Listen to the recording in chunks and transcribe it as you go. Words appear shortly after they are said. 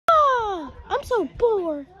I'm so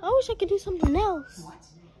bored. I wish I could do something else.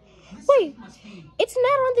 Wait, it's not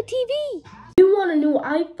on the TV. You want a new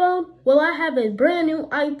iPhone? Well, I have a brand new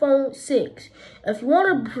iPhone 6. If you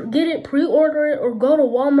want to get it, pre-order it or go to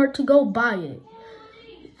Walmart to go buy it.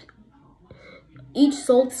 Each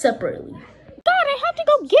sold separately. God, I have to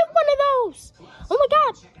go get one of those. Oh my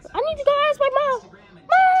God, I need to go ask my mom.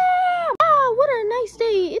 Mom! Ah, what a nice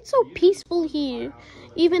day. It's so peaceful here.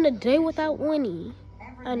 Even a day without Winnie.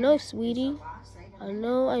 I know, sweetie. I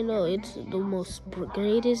know. It's the most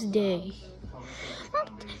greatest day.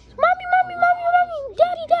 Mommy,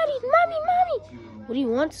 Daddy, Mommy. What do you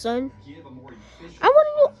want, son? I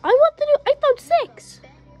want the new iPhone 6.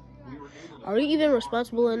 Are you even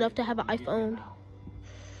responsible enough to have an iPhone?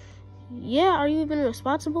 Yeah, are you even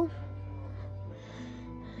responsible?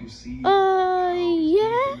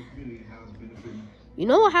 Yeah. You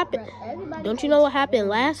know what happened? Don't you know what happened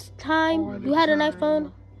last time you had an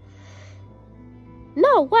iPhone?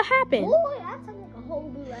 No, what happened?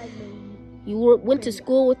 You went to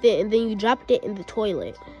school with it and then you dropped it in the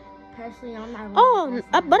toilet. Oh,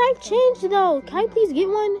 but I've changed though. Can I please get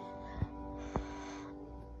one?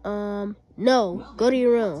 No. Go to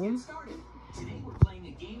your room.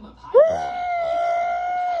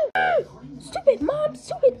 Stupid mom,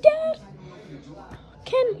 stupid dad.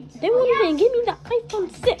 They won't even give me the iPhone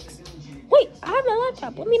 6. Wait, I have my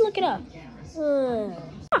laptop. Let me look it up.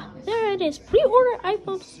 There it is. Pre-order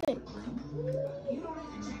iPhone 6.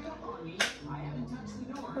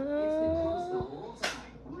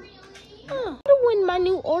 I wonder when my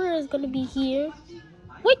new order is going to be here.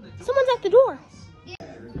 Wait, someone's at the door.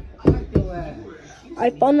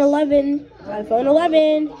 iPhone 11,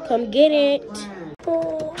 come get it.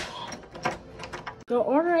 Oh. Your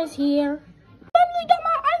order is here. Finally got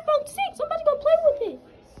my iPhone 6. I'm about to go play with it.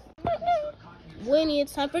 Winnie,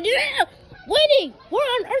 it's time for dinner. Winnie, where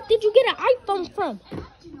on earth did you get an iPhone from?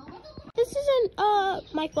 This isn't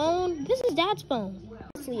my phone. This is Dad's phone.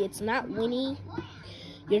 Honestly, it's not Winnie.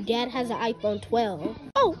 Your dad has an iPhone 12.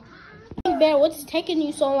 Oh, Bear, what's taking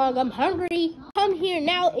you so long? I'm hungry. Come here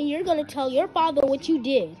now, and you're gonna tell your father what you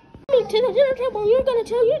did. Come to the dinner table, and you're gonna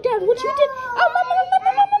tell your dad what you did. Oh,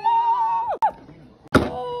 no.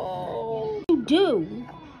 Oh, you do.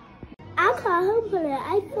 I'll call him for the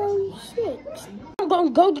iPhone 6. I'm gonna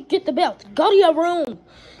go to get the belt. Go to your room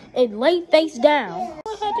and lay face down.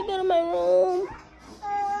 I had to go to my room.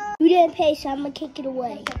 You didn't pay, so I'm gonna kick it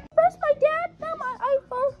away. First, my dad found my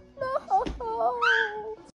iPhone. No.